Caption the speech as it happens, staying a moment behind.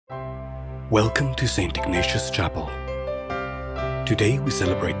Welcome to St. Ignatius Chapel. Today we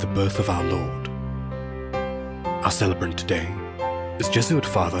celebrate the birth of our Lord. Our celebrant today is Jesuit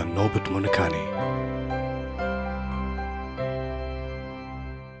Father Nobert Munekani.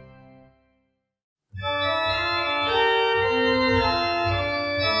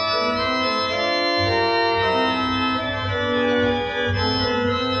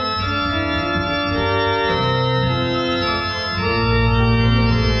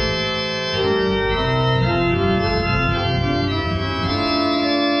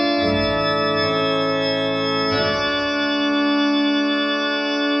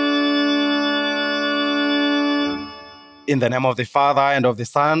 In the name of the Father, and of the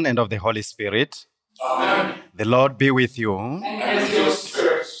Son, and of the Holy Spirit. Amen. The Lord be with you. And with your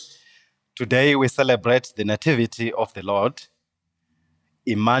spirit. Today we celebrate the Nativity of the Lord,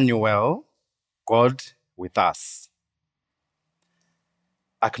 Emmanuel, God with us.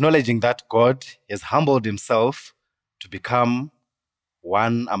 Acknowledging that God has humbled himself to become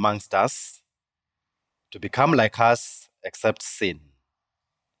one amongst us, to become like us except sin.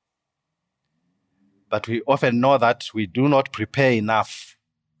 But we often know that we do not prepare enough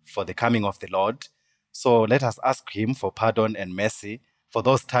for the coming of the Lord. So let us ask him for pardon and mercy for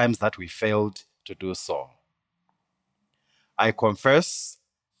those times that we failed to do so. I confess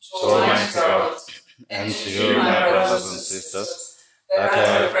To Almighty God and to you, my brothers and sisters, that I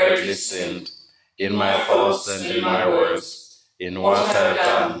have greatly sinned in my thoughts and in my words, in what I have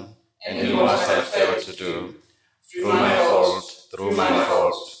done and in what I have failed to do, through my fault, through my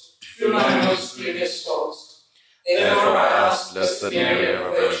most grievous fault. Therefore I ask Blessed Mary,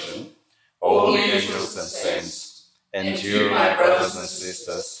 our Virgin, all the angels and saints, and you, my brothers and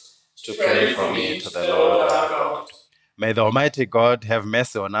sisters, to pray for me to the Lord our God. May the Almighty God have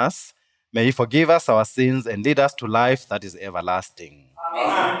mercy on us. May he forgive us our sins and lead us to life that is everlasting.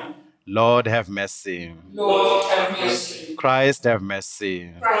 Amen. Lord, have mercy. Lord, have mercy. Christ, have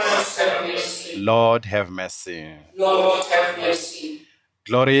mercy. Christ, have mercy. Lord, have mercy. Lord, have mercy.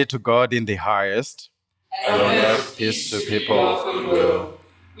 Glory to God in the highest, And on earth peace to people of good will.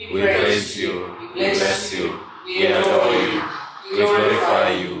 We praise you, we bless you, we adore you, we glorify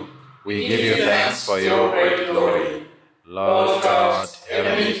you, we give you thanks for your great glory. Lord God,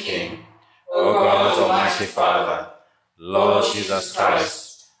 Heavenly King, O God, Almighty Father, Lord Jesus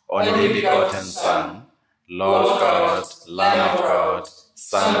Christ, only begotten Son, Lord God, Lamb of God,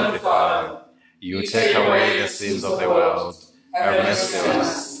 Son of the Father, you take away the sins of the world. Have mercy on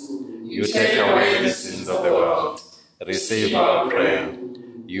us. You take away the sins of the world. Receive our prayer.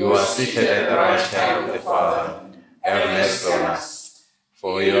 You are seated at the right hand of the Father. Have mercy on us.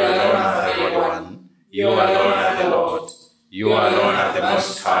 For you alone are the Holy One. You alone are the Lord. You alone are the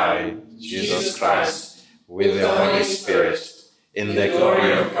Most High, Jesus Christ, with the Holy Spirit, in the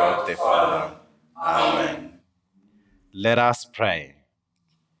glory of God the Father. Amen. Let us pray.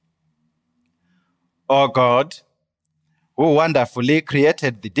 O God, who wonderfully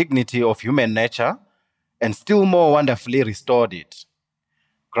created the dignity of human nature and still more wonderfully restored it,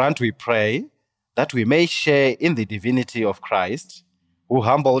 grant, we pray, that we may share in the divinity of Christ, who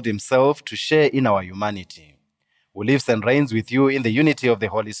humbled himself to share in our humanity, who lives and reigns with you in the unity of the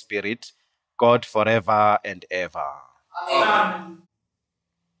Holy Spirit, God forever and ever. Amen.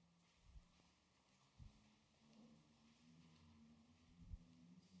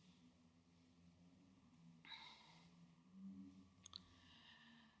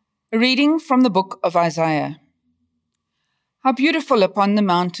 A reading from the book of Isaiah. How beautiful upon the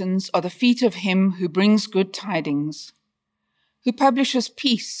mountains are the feet of him who brings good tidings, who publishes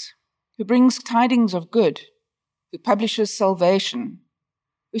peace, who brings tidings of good, who publishes salvation,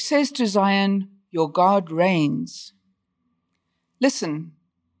 who says to Zion, your God reigns. Listen,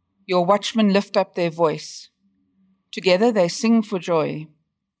 your watchmen lift up their voice. Together they sing for joy.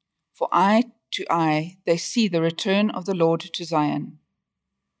 For eye to eye they see the return of the Lord to Zion.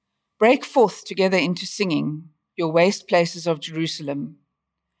 Break forth together into singing, your waste places of Jerusalem.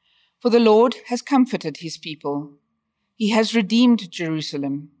 For the Lord has comforted his people. He has redeemed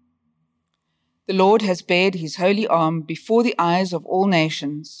Jerusalem. The Lord has bared his holy arm before the eyes of all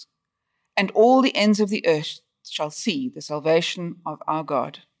nations, and all the ends of the earth shall see the salvation of our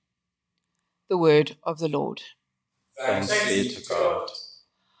God. The word of the Lord. Thanks be to God.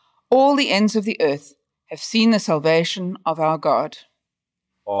 All the ends of the earth have seen the salvation of our God.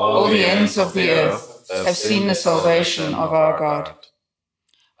 All the ends of the earth have seen the salvation of our God.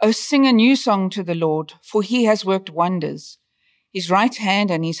 O sing a new song to the Lord, for he has worked wonders. His right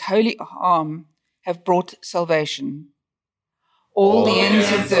hand and his holy arm have brought salvation. All the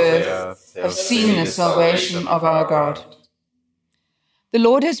ends of the earth have seen the salvation of our God. The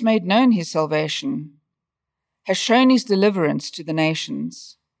Lord has made known his salvation, has shown his deliverance to the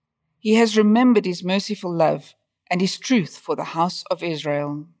nations. He has remembered his merciful love and his truth for the house of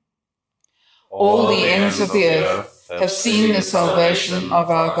Israel. All the ends of the earth have seen the salvation of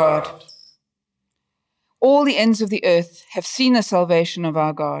our God. All the ends of the earth have seen the salvation of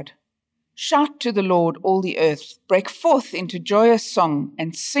our God. Shout to the Lord, all the earth. Break forth into joyous song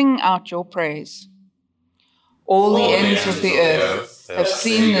and sing out your praise. All the ends of the earth have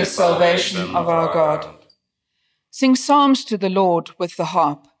seen the salvation of our God. Sing psalms to the Lord with the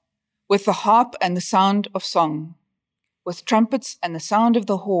harp and the sound of song, with trumpets and the sound of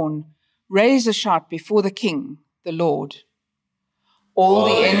the horn. Raise a shout before the King, the Lord. All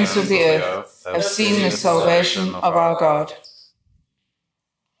the ends of the earth have seen the salvation of our God.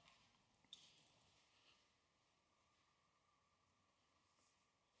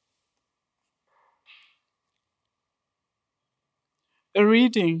 A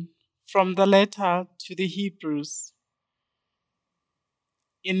reading from the letter to the Hebrews.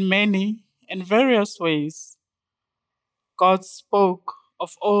 In many and various ways, God spoke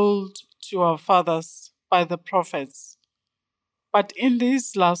of old to our fathers by the prophets. But in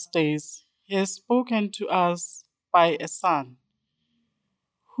these last days, he has spoken to us by a Son,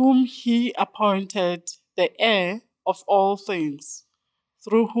 whom he appointed the heir of all things,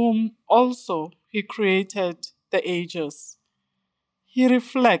 through whom also he created the ages. He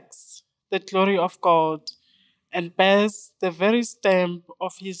reflects the glory of God and bears the very stamp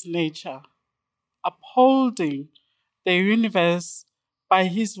of his nature, upholding the universe by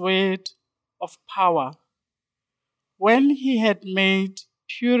his word of power. When he had made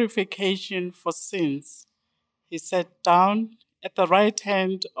purification for sins, he sat down at the right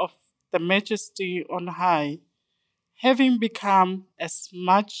hand of the Majesty on high, having become as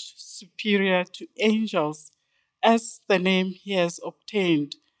much superior to angels as the name he has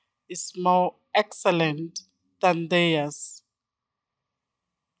obtained is more excellent than theirs.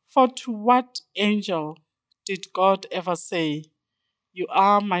 For to what angel did God ever say, "You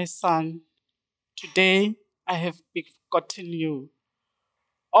are my son, today I have begotten you"?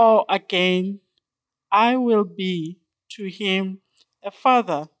 Or again, "I will be to him a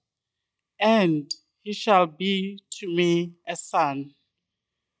father, and he shall be to me a son"?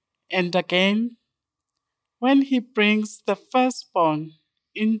 And again, when he brings the firstborn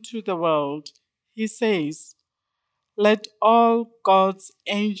into the world, he says, "Let all God's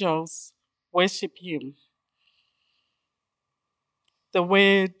angels worship him." The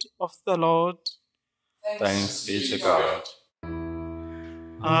word of the Lord. Thanks be to God.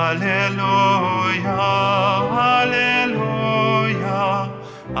 Alleluia, Alleluia,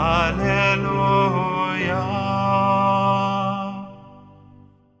 Alleluia.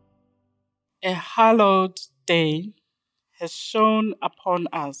 A hallowed day has shone upon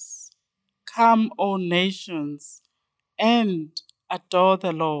us. Come, O nations, and adore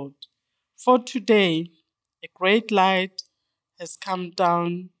the Lord. For today a great light has come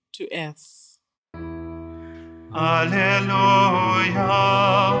down to earth. Alleluia,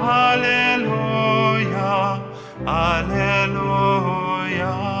 Alleluia, Alleluia.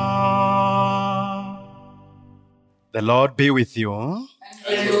 The Lord be with you.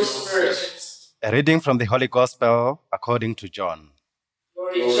 And your spirit. A reading from the Holy Gospel according to John.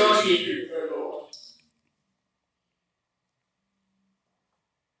 Glory to you, O Lord.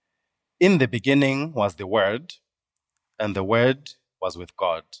 In the beginning was the Word, and the Word was with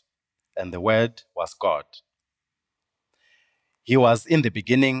God, and the Word was God. He was in the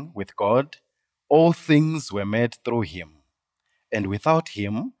beginning with God. All things were made through him, and without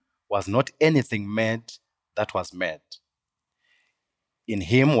him was not anything made that was made. In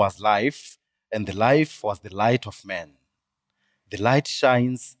him was life, and the life was the light of men. The light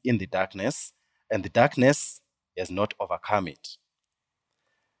shines in the darkness, and the darkness has not overcome it.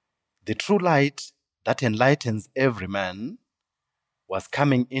 The true light that enlightens every man was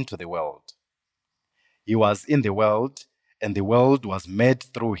coming into the world. He was in the world, and the world was made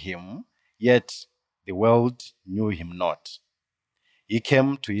through him, yet the world knew him not. He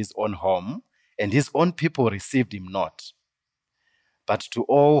came to his own home, and his own people received him not. But to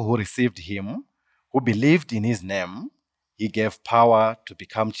all who received him, who believed in his name, he gave power to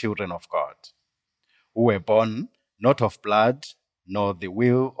become children of God, who were born not of blood, nor the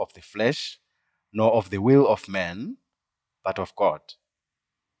will of the flesh, nor of the will of man, but of God.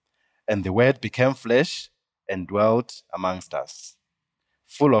 And the Word became flesh and dwelt amongst us.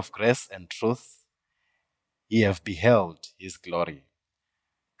 Full of grace and truth, ye have beheld his glory.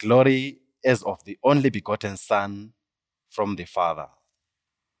 Glory as of the only begotten Son from the Father.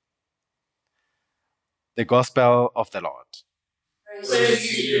 The Gospel of the Lord. Praise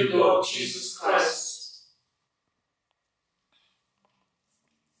to you, Lord Jesus Christ.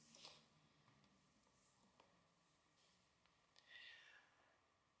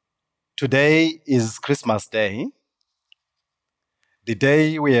 Today is Christmas Day, the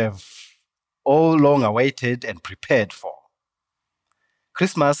day we have all long awaited and prepared for.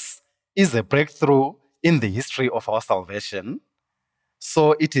 Christmas is a breakthrough in the history of our salvation,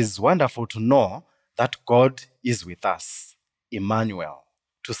 so it is wonderful to know that God is with us, Emmanuel,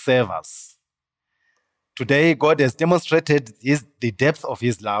 to save us. Today, God has demonstrated the depth of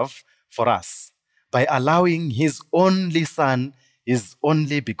his love for us by allowing his only Son, his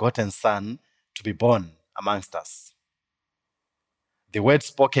only begotten Son, to be born amongst us. The word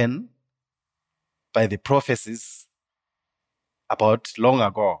spoken by the prophecies about long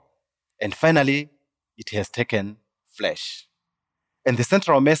ago, and finally, it has taken flesh. And the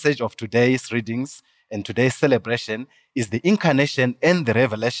central message of today's readings and today's celebration is the incarnation and the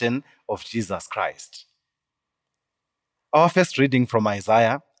revelation of Jesus Christ. Our first reading from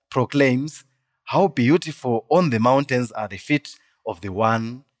Isaiah proclaims, "How beautiful on the mountains are the feet of the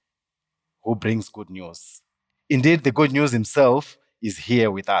one who brings good news." Indeed, the good news himself is here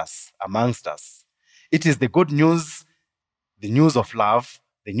with us, amongst us. It is the good news, the news of love,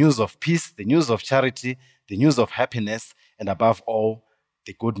 the news of peace, the news of charity, the news of happiness, and above all,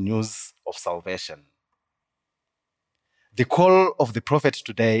 the good news of salvation. The call of the prophet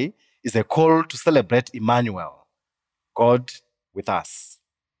today is a call to celebrate Emmanuel, God with us.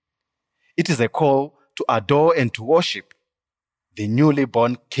 It is a call to adore and to worship the newly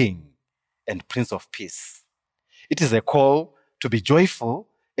born King and Prince of Peace. It is a call to be joyful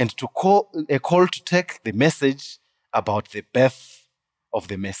and a call to take the message about the birth of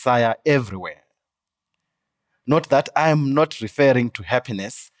the Messiah everywhere. Not that I am not referring to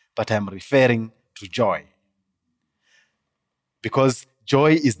happiness, but I'm referring to joy. Because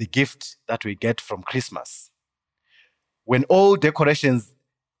joy is the gift that we get from Christmas. When all decorations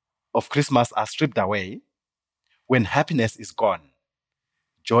of Christmas are stripped away, when happiness is gone,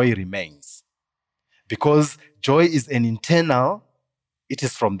 joy remains. Because joy is an internal, it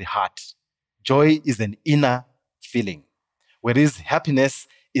is from the heart. Joy is an inner feeling, whereas happiness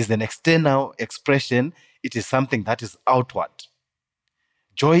is an external expression, it is something that is outward.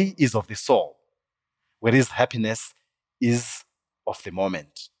 Joy is of the soul, whereas happiness is of the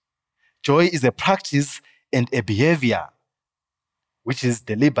moment. Joy is a practice and a behavior which is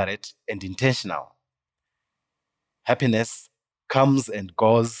deliberate and intentional. Happiness comes and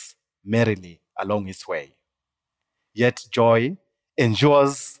goes merrily along its way. Yet joy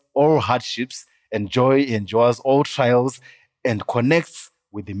endures all hardships, and joy endures all trials and connects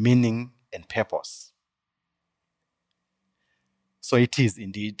with the meaning and purpose. So it is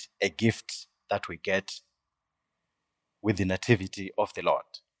indeed a gift that we get with the Nativity of the Lord.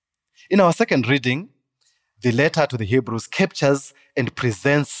 In our second reading, the letter to the Hebrews captures and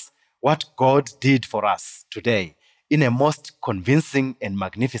presents what God did for us today in a most convincing and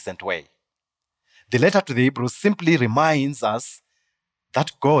magnificent way. The letter to the Hebrews simply reminds us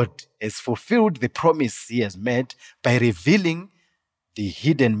that God has fulfilled the promise he has made by revealing the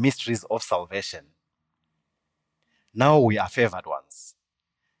hidden mysteries of salvation. Now we are favored ones.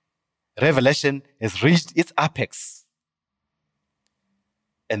 Revelation has reached its apex,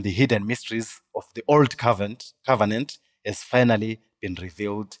 and the hidden mysteries of the old covenant has finally been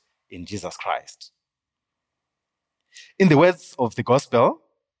revealed in Jesus Christ. In the words of the gospel,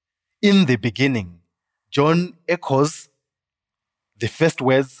 in the beginning, John echoes the first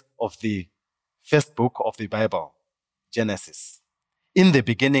words of the first book of the Bible, Genesis. In the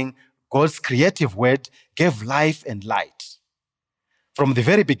beginning, God's creative word gave life and light. From the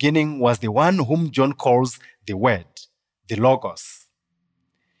very beginning was the one whom John calls the Word, the Logos.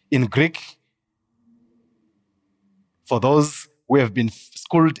 In Greek, for those who have been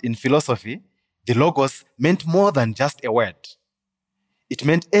schooled in philosophy, the Logos meant more than just a word. It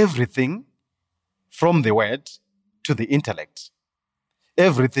meant everything from the word to the intellect.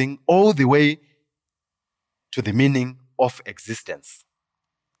 Everything all the way to the meaning of existence.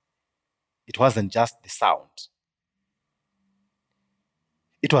 It wasn't just the sound.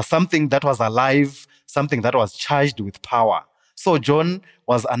 It was something that was alive, something that was charged with power. So John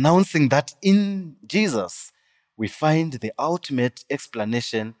was announcing that in Jesus, we find the ultimate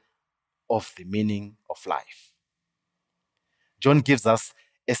explanation of the meaning of life. John gives us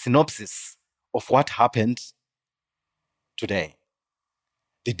a synopsis of what happened today.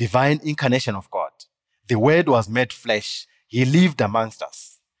 The divine incarnation of God. The Word was made flesh. He lived amongst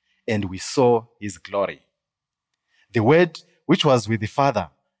us, and we saw his glory. The Word, which was with the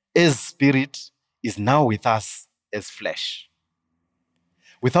Father as Spirit, is now with us as flesh.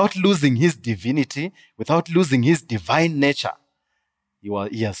 Without losing his divinity, without losing his divine nature,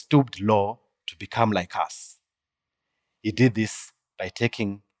 he has stooped low to become like us. He did this by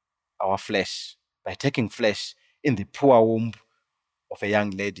taking our flesh, by taking flesh in the poor womb of a young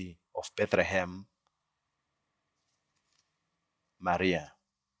lady of Bethlehem, Maria.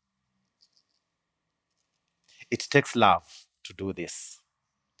 It takes love to do this.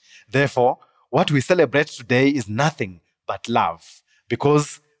 Therefore, what we celebrate today is nothing but love,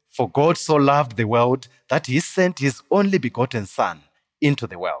 because for God so loved the world that he sent his only begotten Son into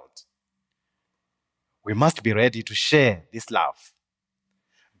the world. We must be ready to share this love.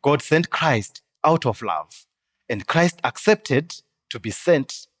 God sent Christ out of love, and Christ accepted to be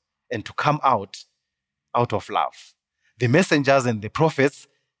sent and to come out of love. The messengers and the prophets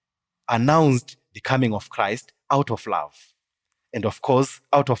announced the coming of Christ out of love. And of course,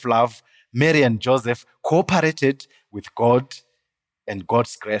 out of love, Mary and Joseph cooperated with God and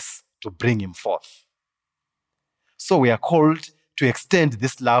God's grace to bring him forth. So we are called to extend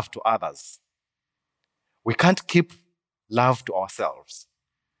this love to others. We can't keep love to ourselves.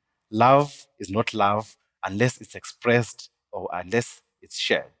 Love is not love unless it's expressed or unless it's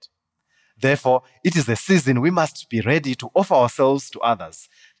shared. Therefore, it is a season we must be ready to offer ourselves to others,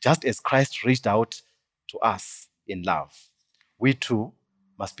 just as Christ reached out to us in love. We too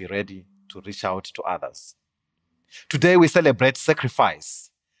must be ready to reach out to others. Today we celebrate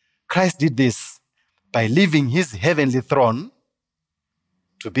sacrifice. Christ did this by leaving his heavenly throne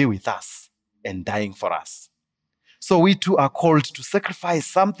to be with us and dying for us. So we too are called to sacrifice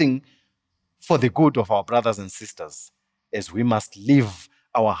something for the good of our brothers and sisters, as we must leave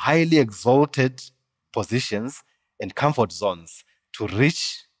our highly exalted positions and comfort zones to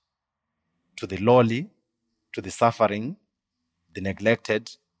reach to the lowly, to the suffering, the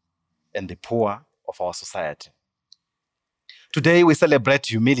neglected, and the poor of our society. Today we celebrate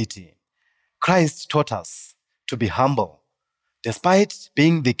humility. Christ taught us to be humble. Despite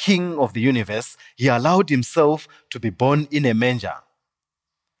being the King of the universe, he allowed himself to be born in a manger,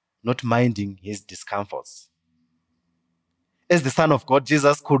 not minding his discomforts. As the Son of God,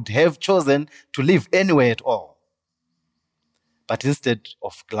 Jesus could have chosen to live anywhere at all. But instead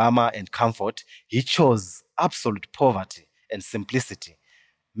of glamour and comfort, he chose absolute poverty and simplicity,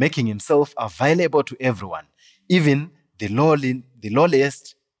 making himself available to everyone, even the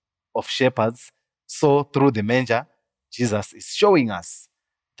lowliest of shepherds. So through the manger, Jesus is showing us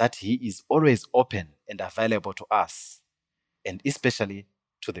that he is always open and available to us, and especially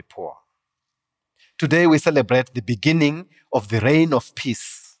to the poor. Today we celebrate the beginning of the reign of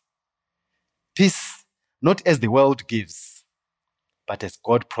peace. Peace not as the world gives, but as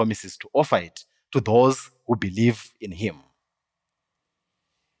God promises to offer it to those who believe in him.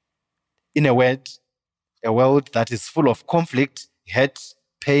 In a word, a world that is full of conflict, hate,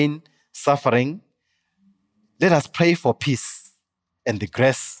 pain, suffering, let us pray for peace and the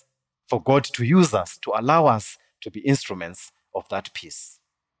grace for God to use us, to allow us to be instruments of that peace.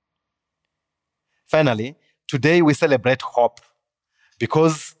 Finally, today we celebrate hope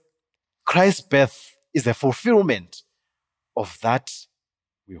because Christ's birth is a fulfillment of that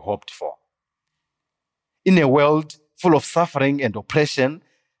we hoped for. In a world full of suffering and oppression,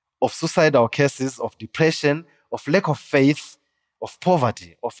 of suicidal cases, of depression, of lack of faith, of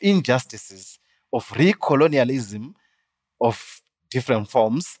poverty, of injustices, of recolonialism, of different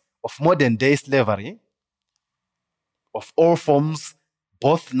forms, of modern day slavery, of all forms,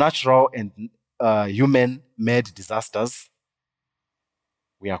 both natural and human-made disasters,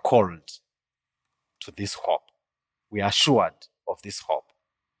 we are called to this hope. We are assured of this hope.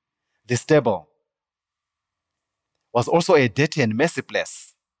 The stable was also a dirty and messy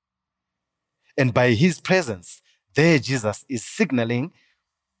place. And by his presence, there Jesus is signaling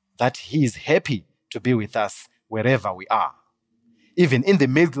that he is happy to be with us wherever we are, even in the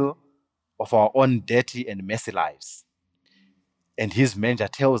middle of our own dirty and messy lives. And his manger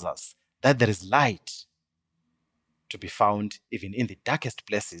tells us that there is light to be found even in the darkest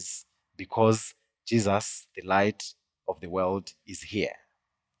places, because Jesus, the light of the world, is here.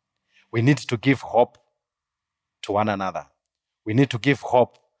 We need to give hope to one another. We need to give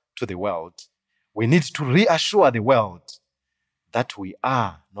hope to the world. We need to reassure the world that we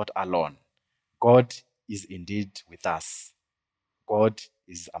are not alone. God is indeed with us. God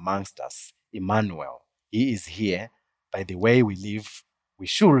is amongst us. Emmanuel, he is here. By the way we live, we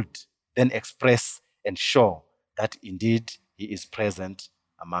should then express and show that indeed he is present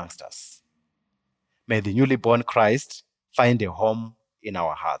amongst us. May the newly born Christ find a home in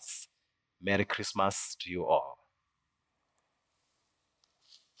our hearts. Merry Christmas to you all.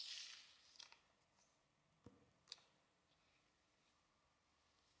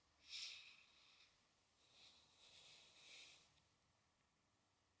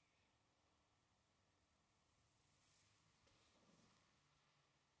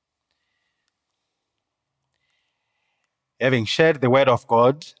 Having shared the word of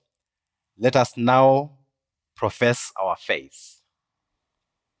God, let us now profess our faith.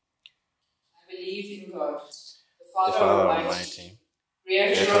 I believe in God, the The Father Almighty,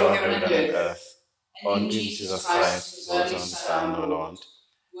 creator of heaven and earth, and in Jesus Christ, his only Son, our Lord,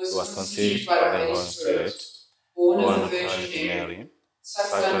 who was conceived by the Holy Spirit, born of the Virgin Mary,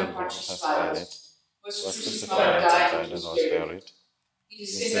 suffered under Pontius Pilate, was crucified, died, and was buried. He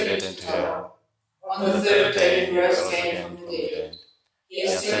descended into hell. On the third day he rose again from the dead. He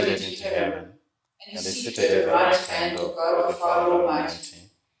ascended into heaven, and is seated at the right hand of God the Father Almighty.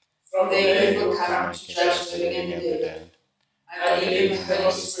 From there he will come to judge the living and the dead. I believe in the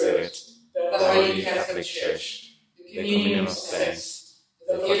Holy Spirit, the Holy Catholic Church, the communion of saints,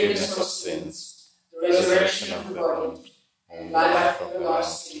 the forgiveness of sins, the resurrection of the body, and life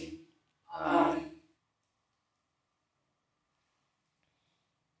everlasting. Amen.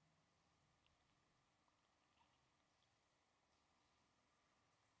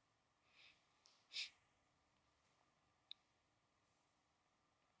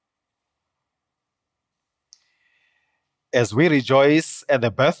 As we rejoice at the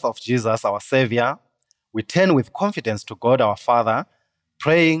birth of Jesus, our Savior, we turn with confidence to God our Father,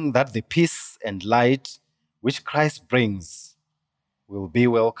 praying that the peace and light which Christ brings will be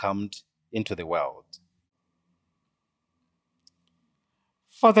welcomed into the world.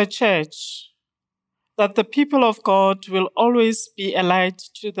 For the Church, that the people of God will always be a light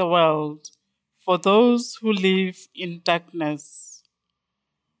to the world, for those who live in darkness.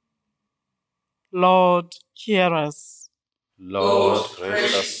 Lord, hear us. Lord,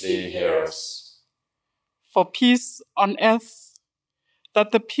 graciously hear us. For peace on earth, that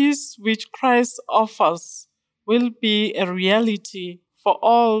the peace which Christ offers will be a reality for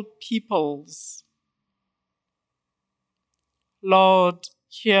all peoples. Lord,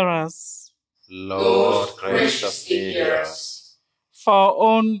 hear us. Lord, graciously hear us. For our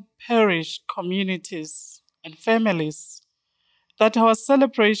own parish communities and families, that our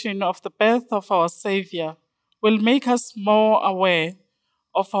celebration of the birth of our Savior will make us more aware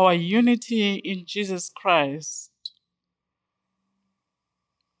of our unity in Jesus Christ.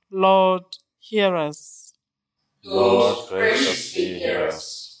 Lord, hear us. Lord, graciously hear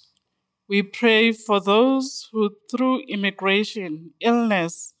us. We pray for those who, through immigration,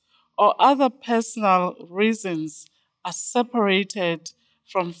 illness, or other personal reasons, are separated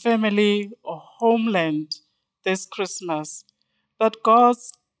from family or homeland this Christmas, that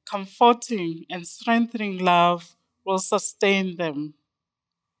God's comforting and strengthening love will sustain them.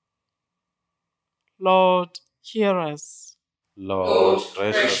 Lord, hear us. Lord,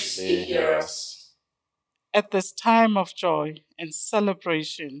 graciously hear us. At this time of joy and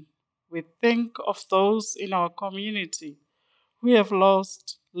celebration, we think of those in our community who have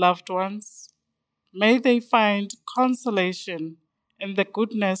lost loved ones. May they find consolation in the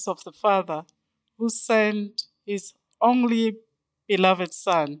goodness of the Father who sent his only beloved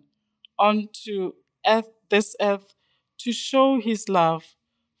Son onto this earth to show his love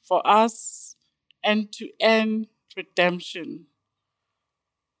for us and to end redemption.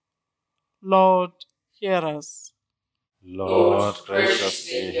 Lord, hear us. Lord,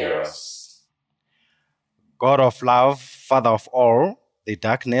 graciously hear us. God of love, Father of all, the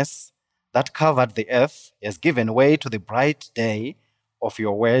darkness that covered the earth has given way to the bright day of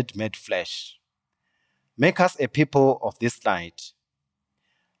your word made flesh. Make us a people of this light.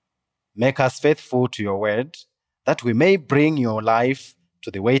 Make us faithful to your word, that we may bring your life to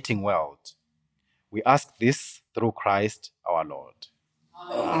the waiting world. We ask this through Christ our Lord.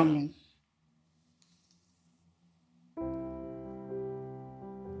 Amen.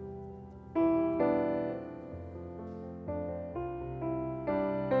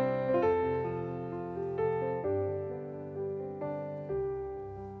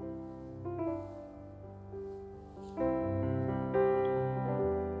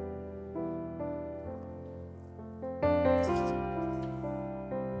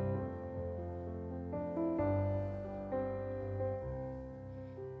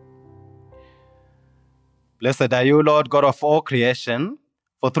 Blessed are you, Lord God of all creation,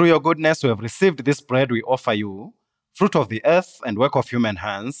 for through your goodness we have received this bread we offer you, fruit of the earth and work of human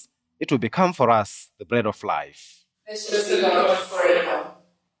hands. It will become for us the bread of life. Blessed be God forever.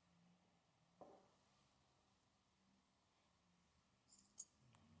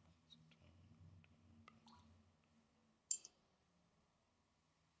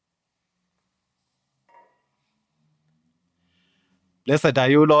 Blessed are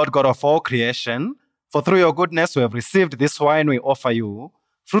you, Lord God of all creation, for through your goodness we have received this wine we offer you,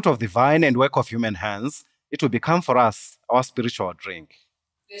 fruit of the vine and work of human hands. It will become for us our spiritual drink.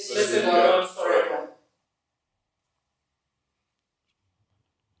 Blessed be God forever.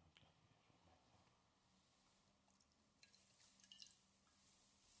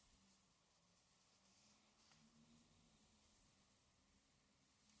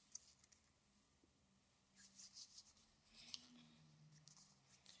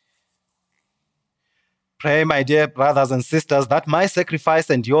 Pray, my dear brothers and sisters, that my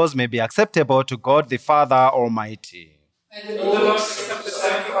sacrifice and yours may be acceptable to God the Father Almighty. May the Lord accept the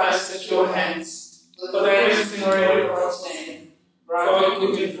sacrifice at your hands, for the praise and glory of God's name, for our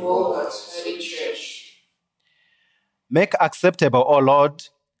good and for all God's holy church. Make acceptable, O Lord,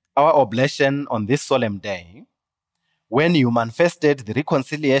 our oblation on this solemn day, when you manifested the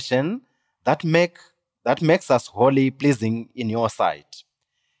reconciliation that makes us wholly pleasing in your sight,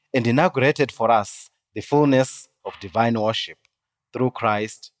 and inaugurated for us the fullness of divine worship through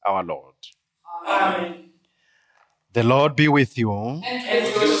Christ our Lord. Amen. The Lord be with you. And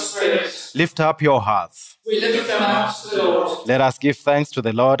with your spirit. Lift up your hearts. We lift them up to the Lord. Let us give thanks to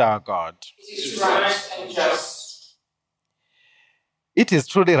the Lord our God. It is right and just. It is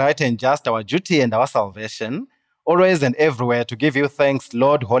truly right and just, our duty and our salvation, always and everywhere to give you thanks,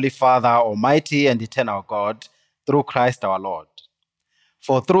 Lord, Holy Father, Almighty and eternal God, through Christ our Lord.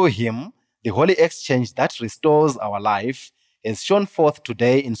 For through him, the holy exchange that restores our life is shown forth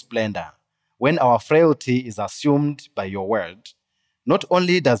today in splendor, when our frailty is assumed by your word. Not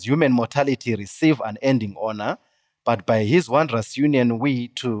only does human mortality receive an ending honor, but by his wondrous union we,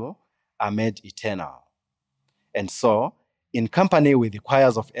 too, are made eternal. And so, in company with the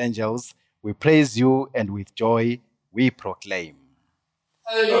choirs of angels, we praise you, and with joy we proclaim.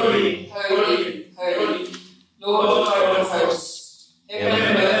 Holy, holy, holy, Lord God of hosts, heaven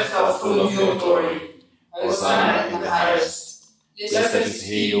and earth are full of your glory. Hosanna in the highest. Blessed is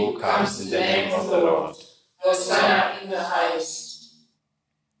he who comes in the name of the Lord. Hosanna in the highest.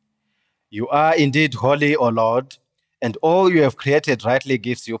 You are indeed holy, O Lord, and all you have created rightly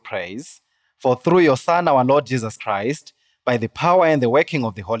gives you praise. For through your Son, our Lord Jesus Christ, by the power and the working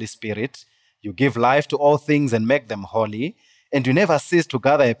of the Holy Spirit, you give life to all things and make them holy, and you never cease to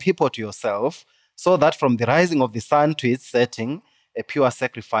gather a people to yourself, so that from the rising of the sun to its setting, a pure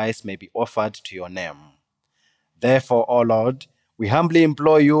sacrifice may be offered to your name. Therefore, O Lord, we humbly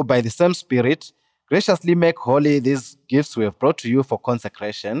implore you by the same Spirit, graciously make holy these gifts we have brought to you for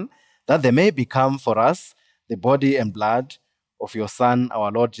consecration, that they may become for us the body and blood of your Son,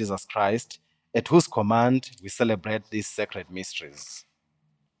 our Lord Jesus Christ, at whose command we celebrate these sacred mysteries.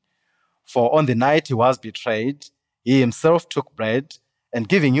 For on the night he was betrayed, he himself took bread, and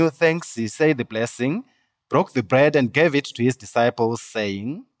giving you thanks, he said the blessing, broke the bread and gave it to his disciples,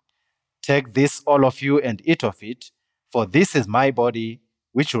 saying, "Take this, all of you, and eat of it, for this is my body,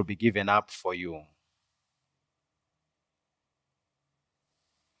 which will be given up for you."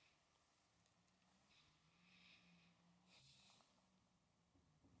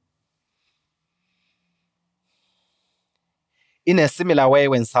 In a similar way,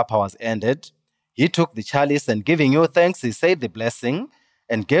 when supper was ended, he took the chalice, and giving you thanks, he said the blessing,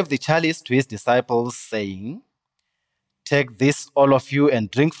 and gave the chalice to his disciples, saying, "Take this, all of you, and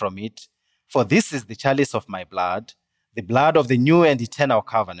drink from it, for this is the chalice of my blood, the blood of the new and eternal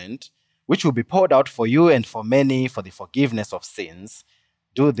covenant, which will be poured out for you and for many for the forgiveness of sins.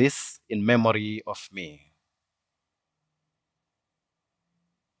 Do this in memory of me."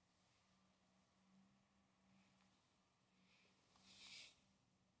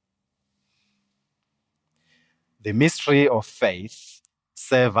 The mystery of faith.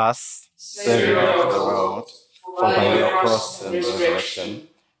 Save us, Savior of the world, for by your cross and resurrection,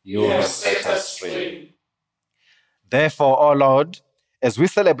 you have set us free. Therefore, O Lord, as we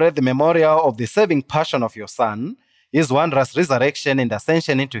celebrate the memorial of the saving passion of your Son, his wondrous resurrection and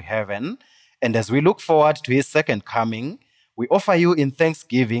ascension into heaven, and as we look forward to his second coming, we offer you in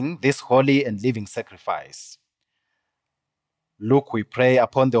thanksgiving this holy and living sacrifice. Look, we pray,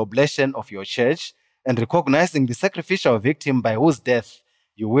 upon the oblation of your church, and recognizing the sacrificial victim by whose death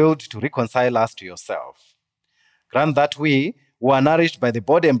you willed to reconcile us to yourself. Grant that we, who are nourished by the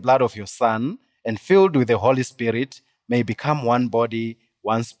body and blood of your Son, and filled with the Holy Spirit, may become one body,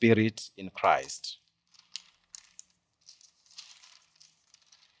 one spirit in Christ.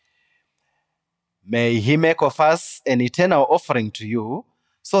 May he make of us an eternal offering to you,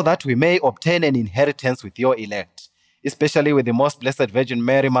 so that we may obtain an inheritance with your elect, especially with the most blessed Virgin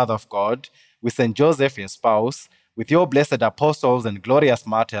Mary, Mother of God, with Saint Joseph, your spouse, with your blessed apostles and glorious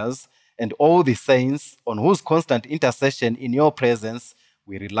martyrs, and all the saints on whose constant intercession in your presence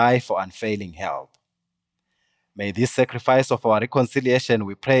we rely for unfailing help. May this sacrifice of our reconciliation,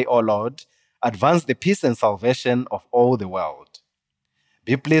 we pray, O Lord, advance the peace and salvation of all the world.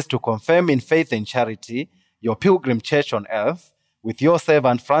 Be pleased to confirm in faith and charity your pilgrim church on earth, with your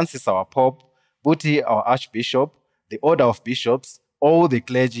servant Francis, our Pope, Buti, our Archbishop, the order of bishops, all the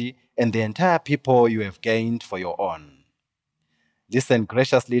clergy, and the entire people you have gained for your own. Listen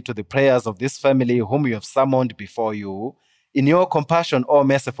graciously to the prayers of this family whom you have summoned before you. In your compassion, O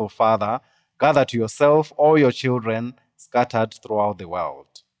merciful Father, gather to yourself all your children scattered throughout the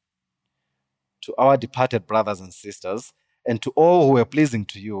world. To our departed brothers and sisters, and to all who were pleasing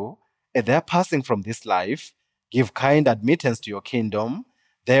to you, at their passing from this life, give kind admittance to your kingdom.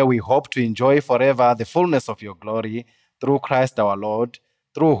 There we hope to enjoy forever the fullness of your glory through Christ our Lord,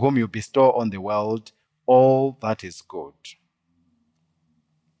 through whom you bestow on the world all that is good.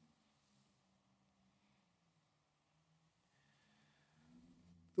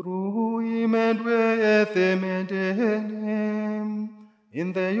 Through him and with him and in him,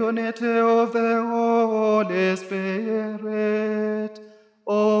 in the unity of the Holy Spirit,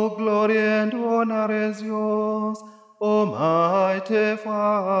 all glory and honor is yours, Almighty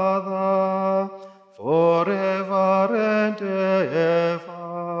Father, forever and ever.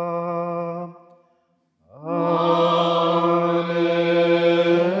 Amen.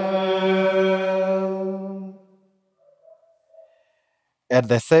 At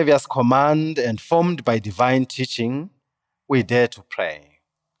the Savior's command and formed by divine teaching, we dare to pray.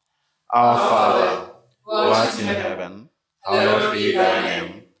 Our Father, who art in heaven, hallowed be thy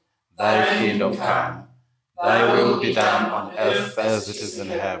name. Thy kingdom come. Thy will be done on earth as it is in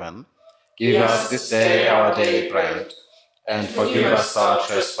heaven. Give us this day our daily bread, and forgive us our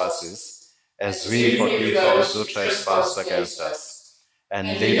trespasses, as we forgive those who trespass against us.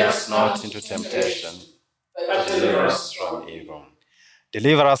 And lead us not into temptation, but deliver us from evil.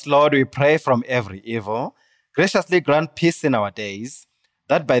 Deliver us, Lord, we pray, from every evil. Graciously grant peace in our days,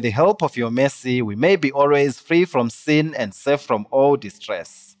 that by the help of your mercy we may be always free from sin and safe from all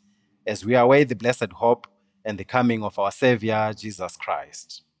distress, as we await the blessed hope and the coming of our Savior, Jesus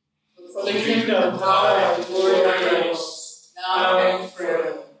Christ. For the kingdom, power, and glory are yours, now and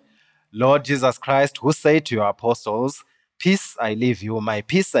forever. Lord Jesus Christ, who said to your apostles, "Peace I leave you, my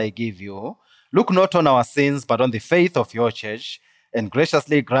peace I give you," look not on our sins, but on the faith of your church, and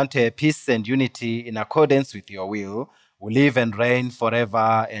graciously grant her peace and unity in accordance with your will, who live and reign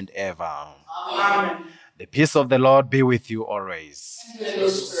forever and ever. Amen. The peace of the Lord be with you always. And with your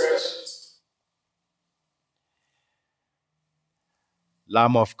spirit.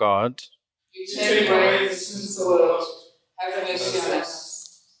 Lamb of God, You take away the sins of the world. Have mercy on us.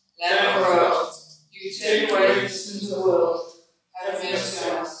 Lamb of God, you take away the sins of the world. Have mercy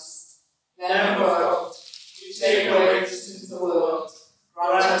on us. Lamb of God, you take away the sins of the world.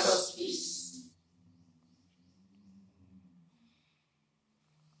 Grant us peace.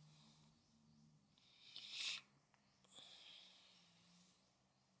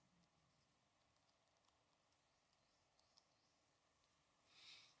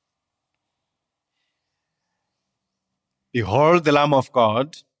 behold the Lamb of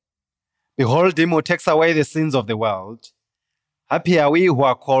God. Behold him who takes away the sins of the world. Happy are we who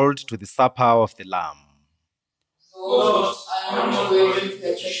are called to the supper of the Lamb. Lord, I am not worthy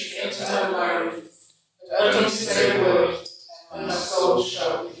that you should enter my roof, but only say a word, and my soul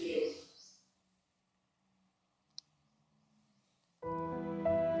shall be healed.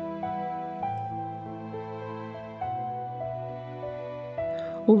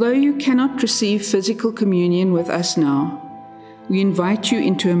 Although you cannot receive physical communion with us now, we invite you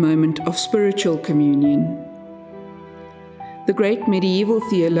into a moment of spiritual communion. The great medieval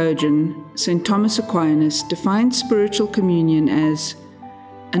theologian, St. Thomas Aquinas, defined spiritual communion as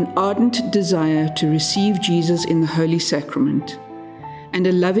an ardent desire to receive Jesus in the Holy Sacrament, and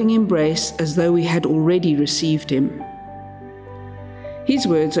a loving embrace as though we had already received him. His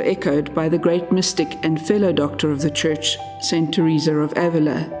words are echoed by the great mystic and fellow doctor of the Church, St. Teresa of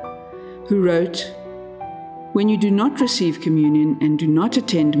Avila, who wrote, "When you do not receive communion and do not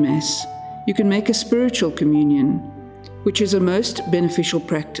attend Mass, you can make a spiritual communion, which is a most beneficial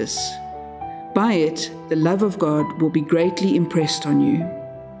practice. By it, the love of God will be greatly impressed on you."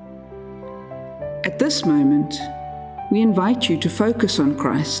 At this moment, we invite you to focus on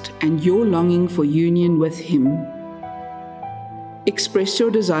Christ and your longing for union with him. Express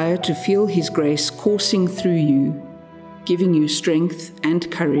your desire to feel his grace coursing through you, giving you strength and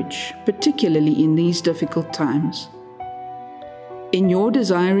courage, particularly in these difficult times. In your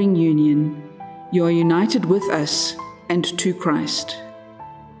desiring union, you are united with us and to Christ.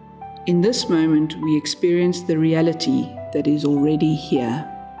 In this moment, we experience the reality that is already here.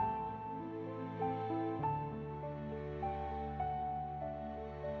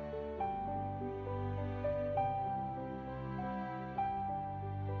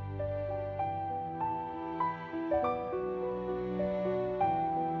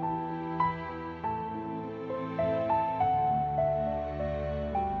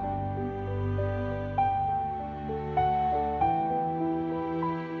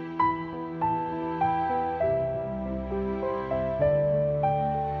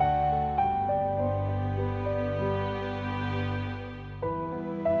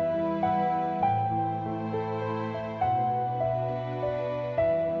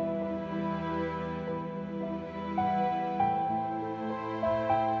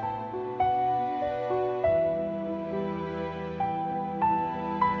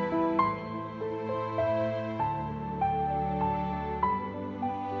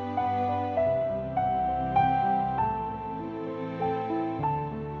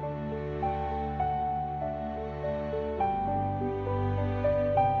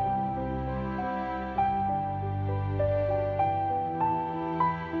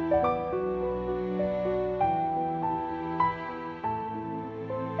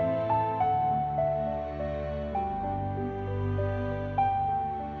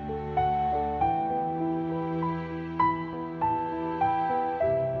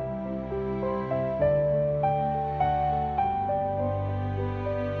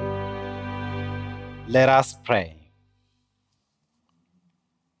 Let us pray.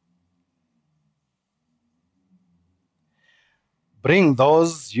 Bring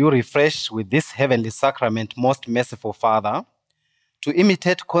those you refresh with this heavenly sacrament, most merciful Father, to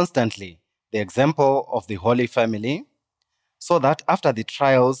imitate constantly the example of the Holy Family, so that after the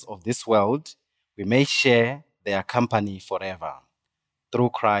trials of this world, we may share their company forever. Through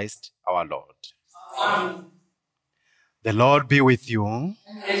Christ our Lord. Amen. The Lord be with you, And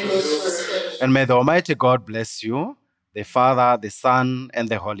with your spirit. and may the Almighty God bless you, the Father, the Son, and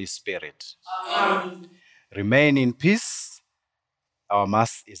the Holy Spirit. Amen. Remain in peace. Our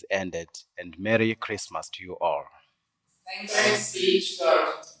Mass is ended, and Merry Christmas to you all. Thanks be to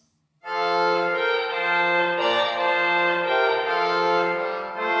God.